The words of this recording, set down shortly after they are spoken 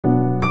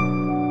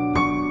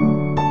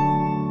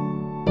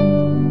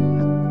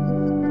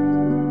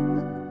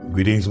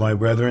Greetings, my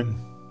brethren.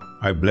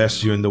 I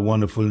bless you in the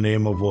wonderful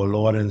name of our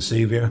Lord and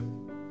Savior,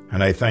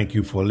 and I thank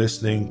you for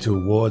listening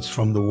to Words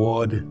from the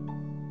Word.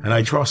 And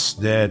I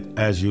trust that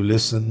as you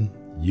listen,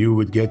 you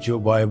would get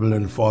your Bible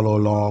and follow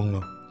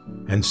along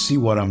and see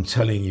what I'm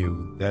telling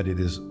you, that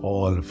it is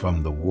all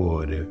from the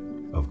Word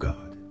of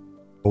God.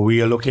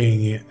 We are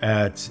looking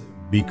at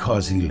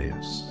Because He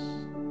Lives.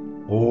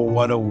 Oh,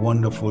 what a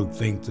wonderful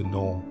thing to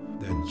know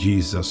that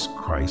Jesus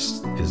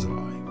Christ is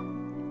alive.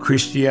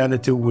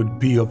 Christianity would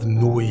be of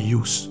no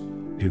use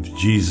if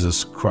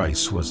Jesus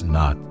Christ was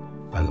not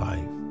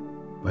alive.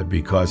 But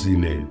because He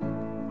lived,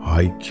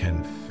 I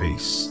can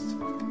face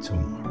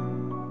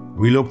tomorrow.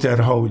 We looked at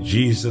how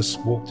Jesus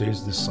spoke to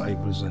His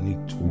disciples and He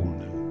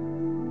told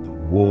them the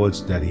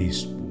words that He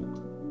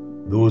spoke.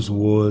 Those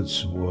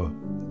words were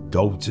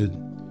doubted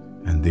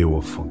and they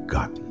were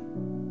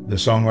forgotten. The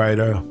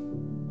songwriter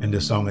in the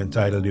song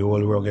entitled The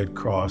Old Rugged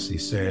Cross, he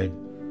said,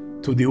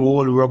 "To the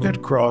old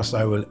rugged cross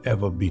I will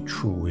ever be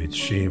true, its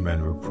shame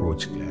and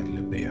reproach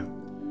gladly bear.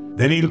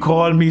 Then He'll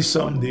call me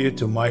someday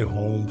to my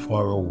home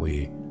far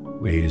away,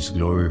 where His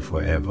glory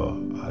forever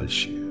I'll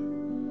share.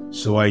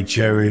 So I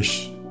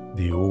cherish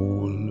the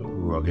old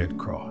rugged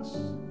cross.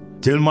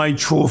 Till my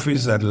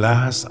trophies at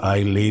last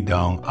I lay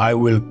down, I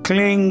will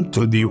cling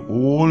to the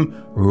old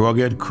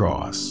rugged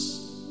cross,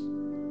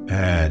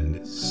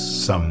 and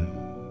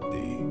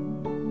someday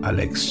I'll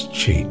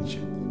exchange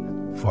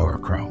it for a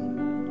crown."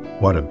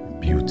 What a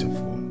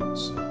beautiful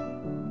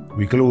song.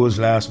 We closed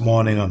last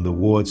morning on the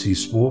words He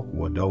spoke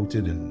were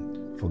doubted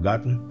and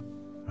forgotten.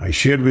 I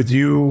shared with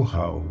you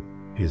how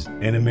His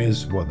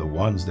enemies were the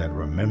ones that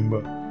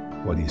remember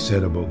what He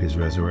said about His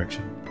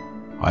resurrection.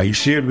 I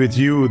shared with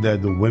you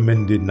that the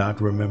women did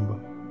not remember.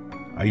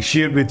 I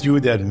shared with you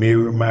that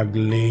Mary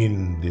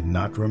Magdalene did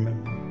not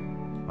remember.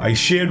 I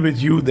shared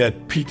with you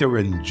that Peter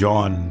and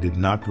John did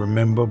not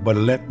remember, but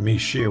let me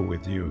share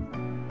with you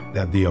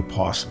that the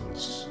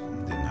apostles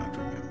did not remember.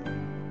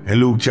 In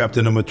Luke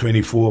chapter number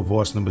 24,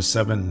 verse number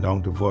 7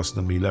 down to verse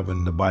number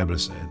 11, the Bible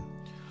said,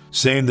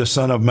 saying, "The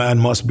Son of Man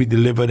must be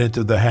delivered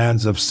into the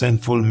hands of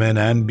sinful men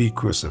and be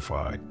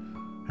crucified,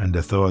 and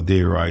the third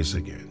day rise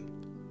again."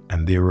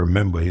 And they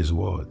remember His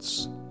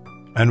words,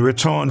 and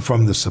returned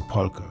from the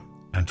sepulchre,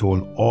 and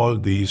told all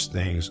these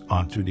things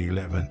unto the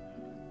 11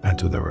 and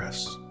to the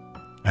rest.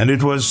 And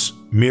it was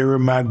Mary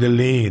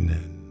Magdalene,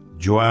 and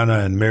Joanna,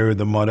 and Mary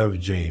the mother of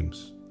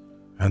James,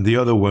 and the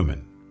other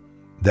women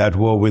that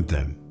were with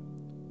them,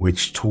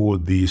 which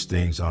told these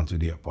things unto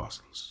the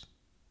apostles.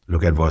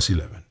 Look at verse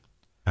 11.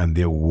 And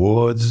their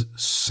words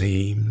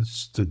seemed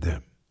to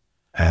them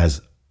as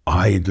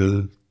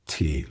idle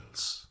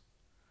tales,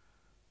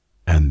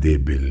 and they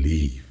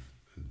believed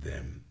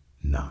them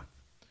not.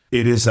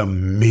 It is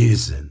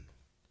amazing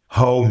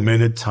how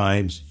many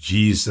times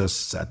Jesus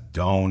sat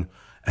down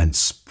and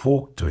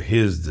spoke to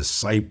His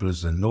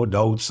disciples, and no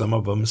doubt some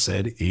of them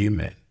said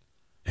amen.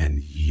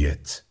 And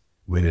yet,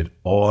 when it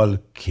all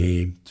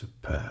came to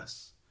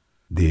pass,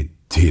 they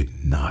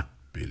did not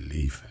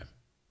believe Him.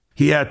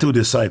 He had two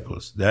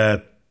disciples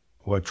that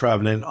were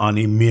traveling on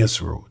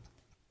Emmaus road.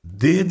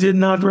 They did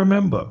not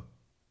remember.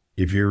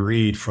 If you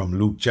read from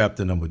Luke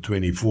chapter number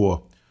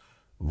 24,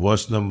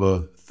 verse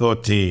number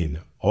 13,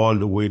 all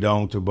the way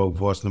down to about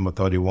verse number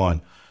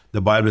 31, the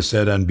Bible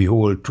said, "And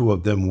behold, two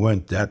of them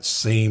went that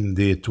same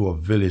day to a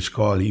village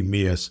called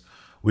Emmaus,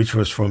 which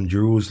was from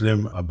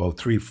Jerusalem about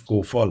 3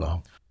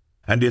 furlongs.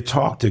 And they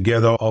talked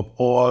together of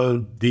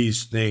all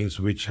these things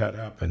which had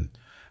happened.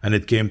 And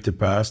it came to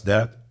pass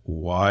that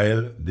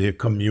while they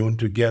communed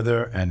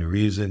together and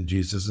reasoned,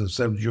 Jesus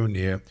Himself drew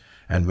near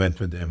and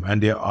went with them.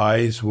 And their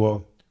eyes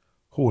were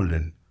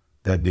holden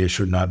that they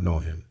should not know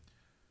Him.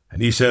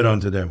 And He said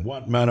unto them,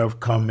 What manner of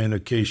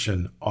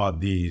communication are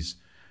these,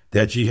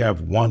 that ye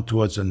have one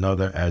towards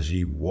another as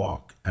ye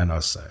walk and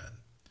are sad?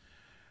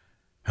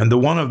 And the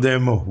one of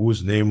them,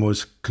 whose name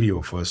was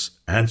Cleophas,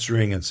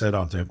 answering and said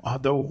unto him,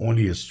 Art thou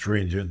only a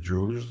stranger in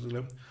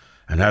Jerusalem,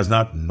 and hast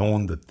not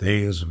known the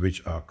things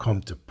which are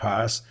come to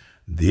pass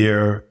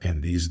there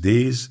in these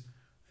days?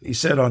 And He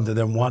said unto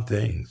them, What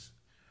things?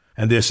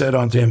 And they said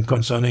unto Him,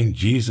 Concerning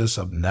Jesus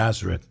of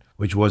Nazareth,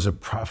 which was a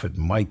prophet,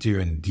 mightier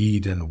in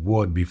deed and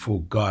word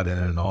before God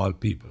and in all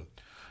people.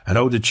 And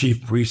how the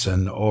chief priests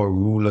and our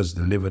rulers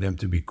delivered Him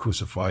to be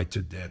crucified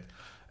to death,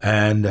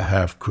 and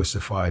have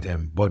crucified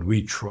Him. But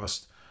we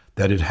trust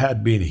that it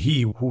had been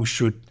He who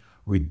should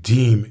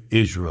redeem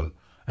Israel.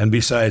 And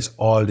besides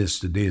all this,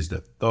 today is the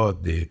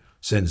third day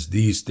since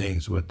these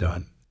things were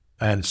done.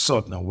 And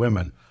certain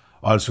women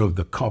also of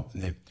the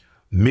company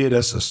made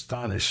us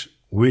astonished,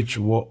 which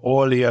were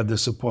all at the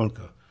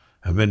sepulchre.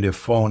 And when they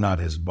found out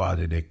His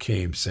body, they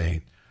came,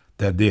 saying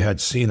that they had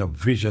seen a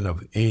vision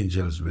of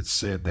angels which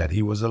said that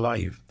He was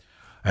alive.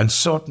 And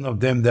certain of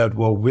them that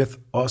were with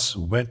us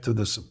went to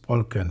the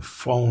sepulchre and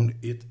found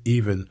it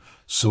even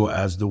so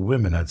as the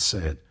women had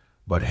said,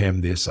 but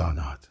Him they saw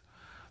not.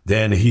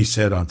 Then He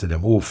said unto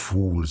them, O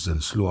fools,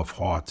 and slow of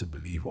heart to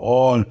believe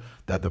all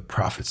that the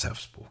prophets have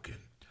spoken.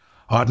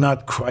 Ought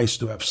not Christ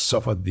to have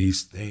suffered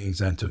these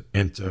things and to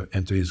enter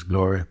into His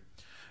glory?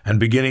 And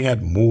beginning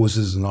at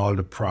Moses and all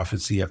the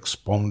prophets, he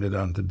expounded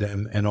unto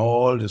them and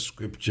all the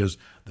scriptures,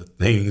 the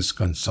things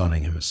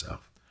concerning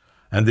himself.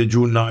 And they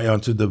drew nigh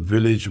unto the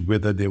village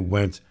whither they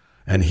went,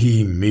 and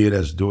he made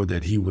as though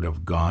that he would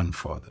have gone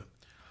further,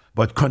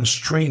 but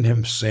constrained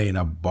him, saying,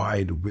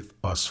 Abide with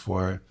us,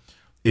 for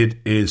it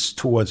is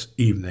towards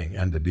evening,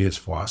 and the day is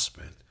far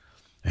spent.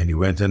 And he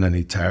went in and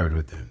he tarried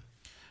with them.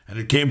 And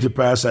it came to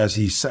pass, as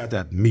he sat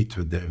at meat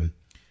with them,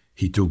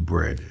 he took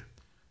bread,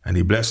 and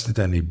he blessed it,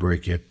 and he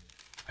brake it,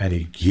 and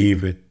he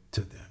gave it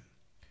to them.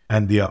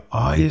 And their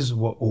eyes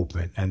were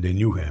open, and they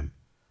knew him,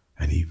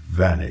 and he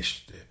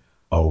vanished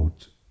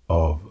out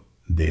of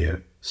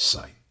their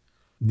sight.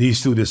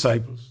 These two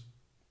disciples,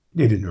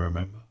 they didn't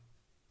remember.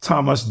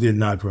 Thomas did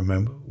not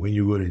remember. When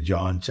you go to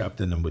John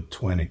chapter number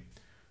 20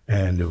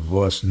 and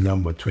verse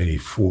number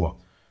 24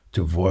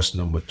 to verse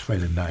number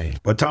 29.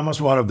 But Thomas,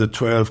 one of the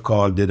 12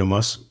 called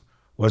Didymus,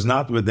 was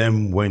not with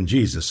them when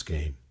Jesus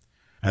came.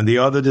 And the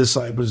other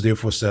disciples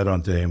therefore said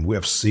unto him, We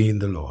have seen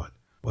the Lord.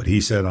 But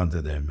he said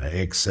unto them,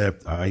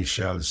 Except I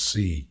shall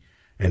see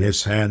in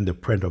his hand the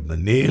print of the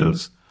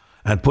nails,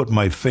 and put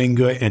my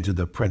finger into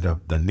the print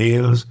of the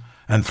nails,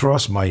 and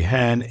thrust my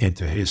hand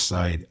into his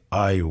side,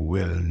 I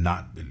will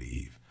not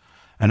believe.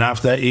 And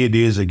after 8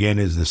 days again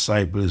his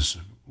disciples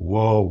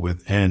were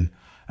within,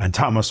 and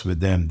Thomas with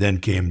them. Then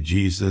came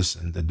Jesus,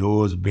 and the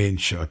doors being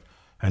shut,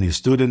 and he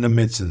stood in the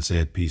midst and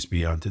said, Peace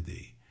be unto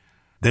thee.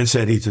 Then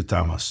said he to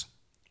Thomas,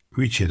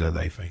 Reach hither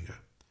thy finger.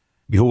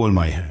 Behold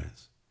my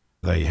hands,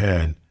 thy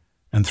hand,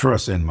 and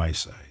thrust in my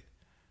side.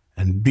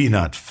 And be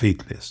not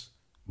faithless,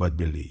 but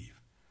believe.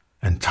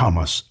 And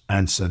Thomas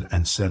answered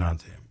and said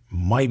unto him,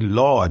 My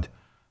Lord,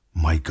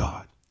 my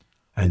God.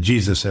 And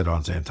Jesus said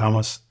unto him,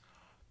 Thomas,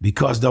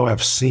 because thou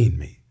hast seen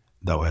me,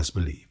 thou hast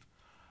believed.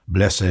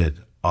 Blessed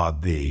are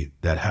they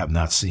that have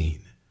not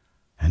seen,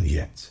 and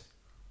yet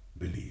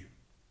believe.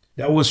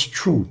 That was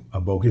true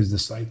about his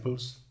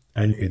disciples,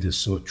 and it is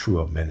so true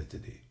of many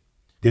today.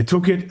 They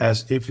took it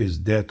as if his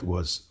death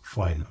was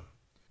final.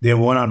 They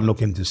were not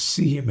looking to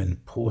see him in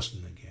person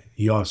again.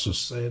 He also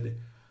said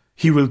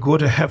he will go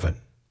to heaven,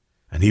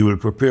 and he will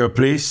prepare a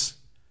place,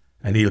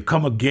 and he'll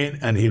come again,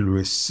 and he'll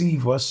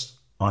receive us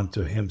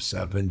unto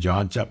himself in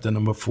John chapter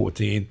number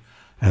 14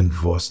 and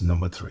verse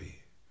number 3.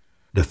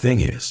 The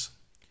thing is,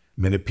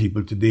 many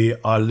people today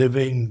are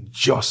living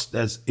just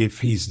as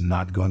if he's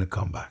not going to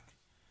come back.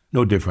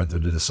 No different to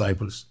the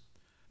disciples,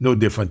 no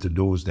different to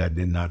those that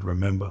did not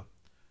remember,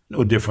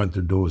 no different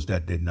to those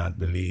that did not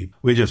believe.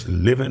 We're just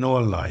living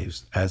our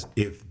lives as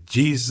if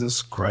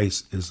Jesus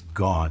Christ is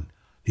gone.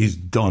 He's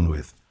done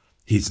with.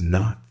 He's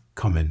not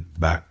coming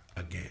back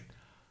again.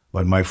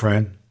 But my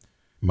friend,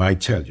 I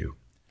tell you,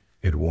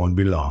 it won't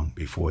be long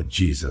before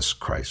Jesus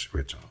Christ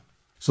returns.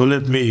 So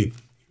let me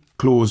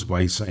close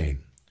by saying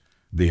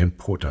the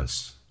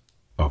importance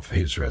of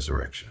his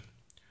resurrection.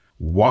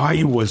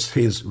 Why was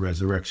his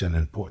resurrection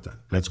important?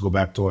 Let's go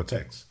back to our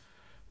text,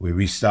 where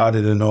we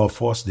started in our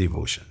first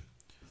devotion,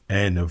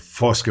 and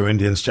 1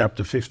 Corinthians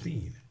chapter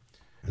 15.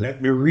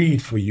 Let me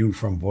read for you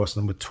from verse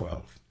number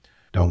 12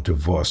 down to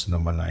verse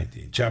number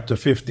 19. Chapter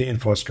 15,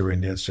 1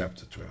 Corinthians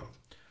chapter 12.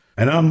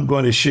 And I'm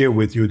going to share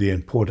with you the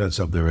importance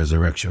of the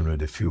resurrection in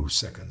the few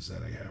seconds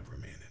that I have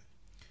remaining.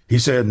 He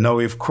said, Now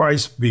if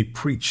Christ be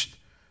preached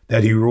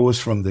that he rose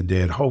from the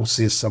dead, how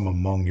say some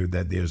among you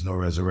that there is no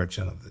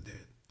resurrection of the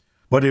dead?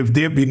 But if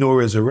there be no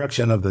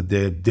resurrection of the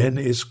dead, then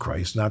is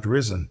Christ not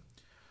risen.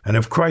 And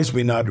if Christ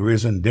be not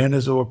risen, then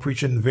is our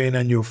preaching vain,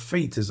 and your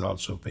faith is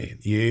also vain.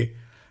 Yea,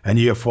 and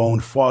ye have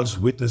found false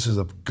witnesses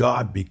of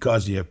God,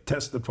 because ye have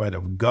testified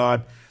of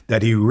God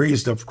that he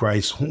raised up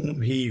Christ,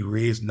 whom he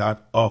raised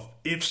not up,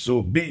 if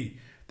so be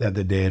that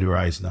the dead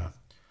rise not.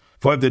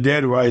 For if the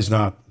dead rise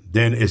not,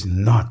 then is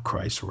not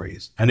Christ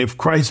raised. And if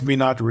Christ be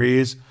not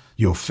raised,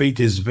 your faith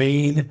is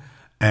vain,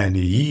 and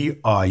ye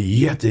are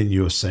yet in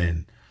your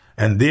sin.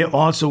 And they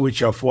also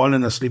which are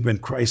fallen asleep in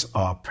Christ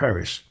are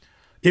perished.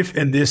 If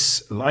in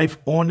this life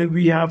only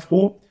we have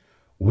hope,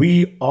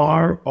 we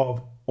are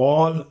of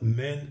all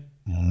men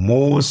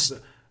most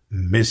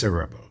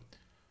miserable.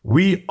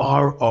 We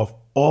are of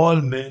all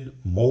men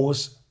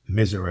most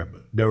miserable.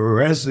 The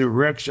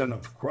resurrection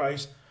of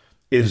Christ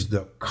is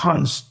the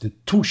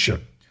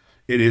constitution.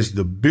 It is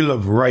the Bill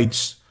of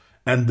Rights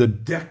and the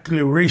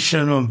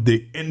declaration of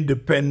the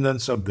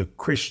independence of the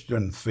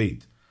Christian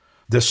faith.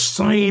 The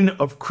sign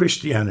of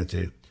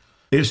Christianity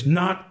is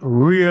not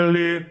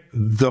really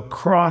the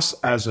cross,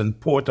 as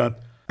important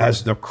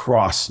as the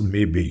cross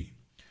may be.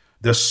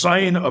 The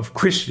sign of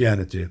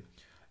Christianity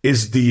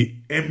is the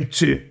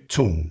empty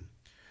tomb.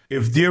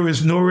 If there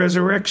is no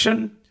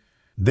resurrection,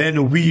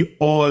 then we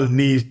all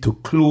need to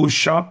close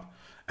shop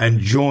and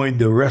join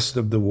the rest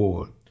of the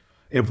world.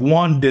 If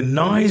one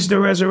denies the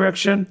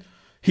resurrection,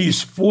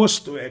 he's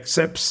forced to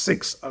accept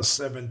 6 or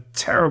 7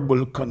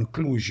 terrible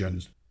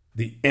conclusions.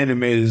 The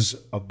enemies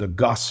of the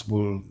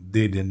gospel,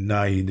 they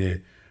deny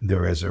the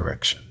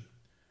resurrection.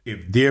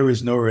 If there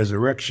is no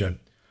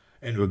resurrection,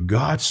 in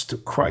regards to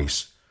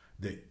Christ,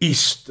 the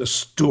Easter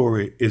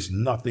story is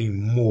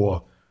nothing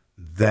more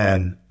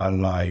than a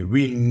lie.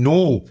 We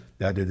know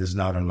that it is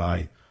not a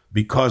lie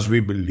because we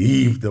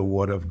believe the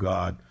word of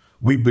God.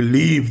 We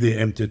believe the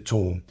empty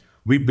tomb.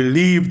 We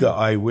believe the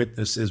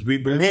eyewitnesses. We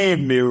believe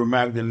Mary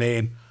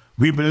Magdalene.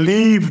 We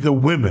believe the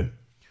women.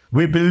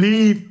 We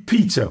believe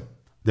Peter,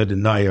 the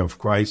denier of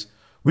Christ.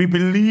 We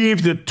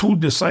believe the 2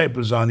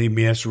 disciples on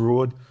Emmaus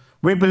Road.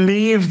 We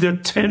believe the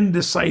 10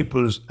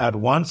 disciples at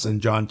once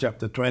in John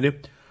chapter 20.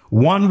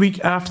 1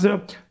 week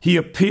after, he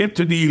appeared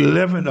to the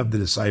 11 of the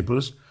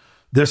disciples.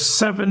 The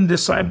 7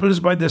 disciples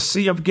by the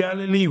Sea of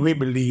Galilee, we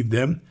believe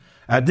them.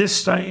 At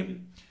this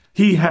time,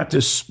 he had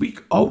to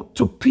speak out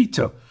to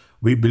Peter.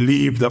 We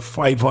believe the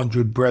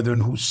 500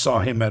 brethren who saw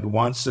him at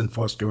once in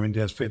 1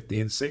 Corinthians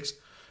 15:6.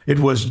 It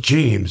was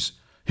James,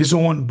 his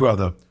own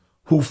brother,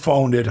 who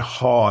found it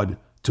hard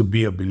to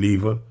be a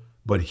believer,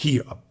 but he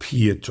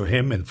appeared to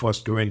him in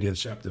 1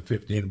 Corinthians chapter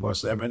 15,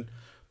 verse 7.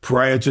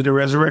 Prior to the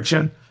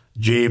resurrection,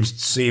 James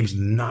seems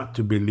not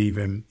to believe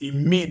him.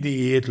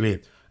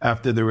 Immediately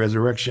after the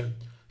resurrection,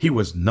 he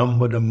was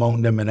numbered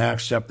among them in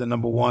Acts chapter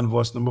number 1,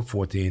 verse number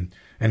 14,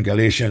 and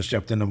Galatians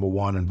chapter number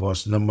 1 and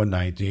verse number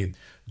 19.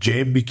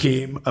 James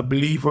became a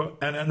believer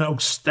and an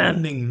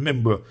outstanding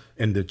member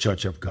in the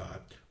church of God.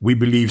 We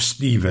believe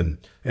Stephen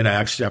in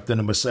Acts chapter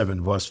number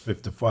 7, verse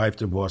 55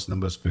 to verse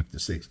number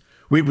 56.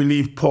 We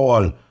believe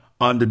Paul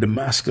on the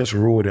Damascus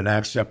Road in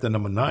Acts chapter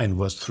number 9,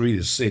 verse 3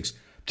 to 6,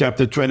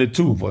 chapter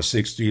 22, verse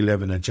 6 to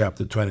 11, and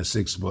chapter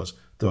 26, verse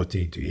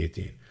 13 to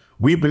 18.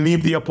 We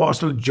believe the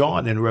Apostle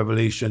John in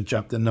Revelation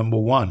chapter number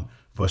 1,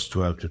 verse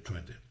 12 to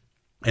 20.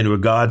 In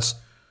regards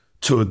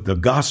to the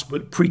gospel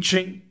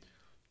preaching,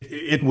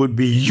 it would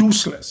be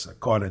useless,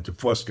 according to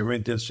 1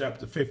 Corinthians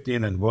chapter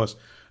 15 and verse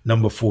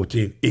number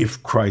 14,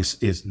 if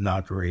Christ is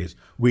not raised.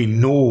 We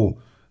know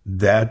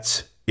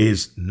that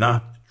is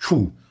not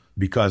true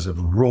because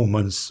of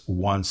Romans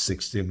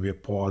 1:16, where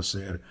Paul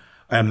said,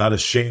 I am not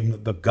ashamed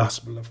of the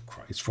gospel of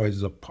Christ, for it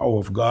is the power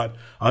of God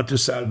unto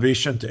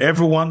salvation to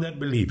everyone that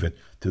believeth,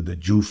 to the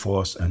Jew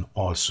first and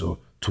also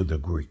to the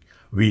Greek.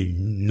 We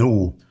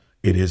know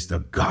it is the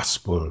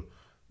gospel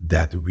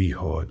that we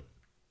heard.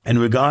 In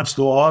regards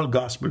to all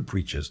gospel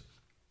preachers,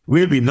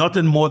 we'll be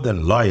nothing more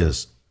than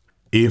liars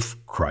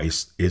if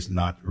Christ is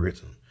not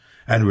risen.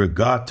 And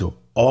regard to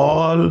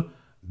all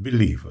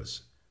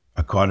believers,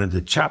 according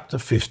to chapter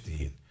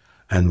 15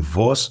 and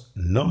verse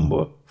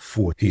number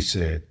 4, he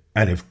said,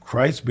 and if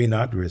Christ be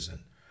not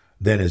risen,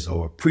 then is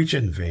our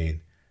preaching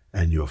vain,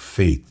 and your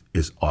faith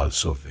is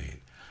also vain.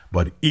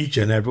 But each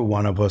and every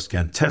one of us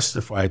can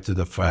testify to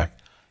the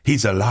fact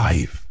he's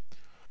alive.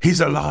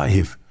 He's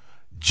alive.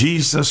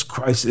 Jesus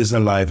Christ is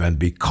alive, and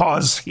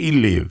because he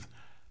lived,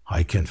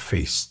 I can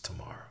face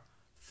tomorrow.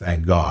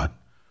 Thank God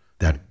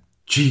that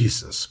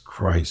Jesus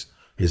Christ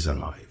is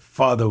alive.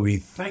 Father, we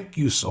thank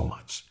you so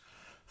much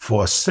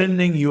for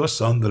sending your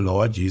Son, the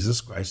Lord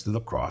Jesus Christ, to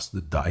the cross to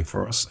die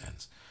for our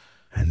sins.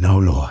 And now,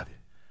 Lord,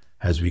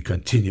 as we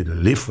continue to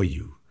live for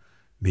you,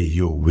 may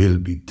your will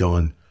be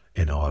done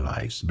in our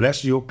lives.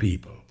 Bless your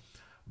people.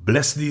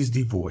 Bless these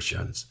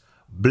devotions.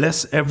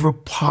 Bless every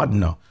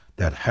partner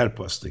that help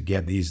us to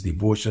get these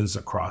devotions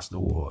across the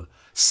world.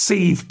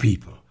 Save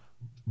people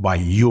by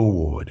your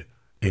word.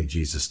 In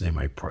Jesus' name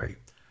I pray.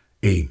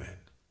 Amen.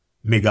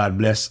 May God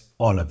bless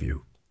all of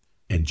you.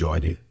 Enjoy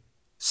the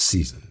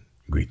season.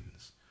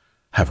 Greetings.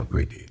 Have a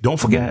great day. Don't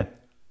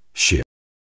forget, share.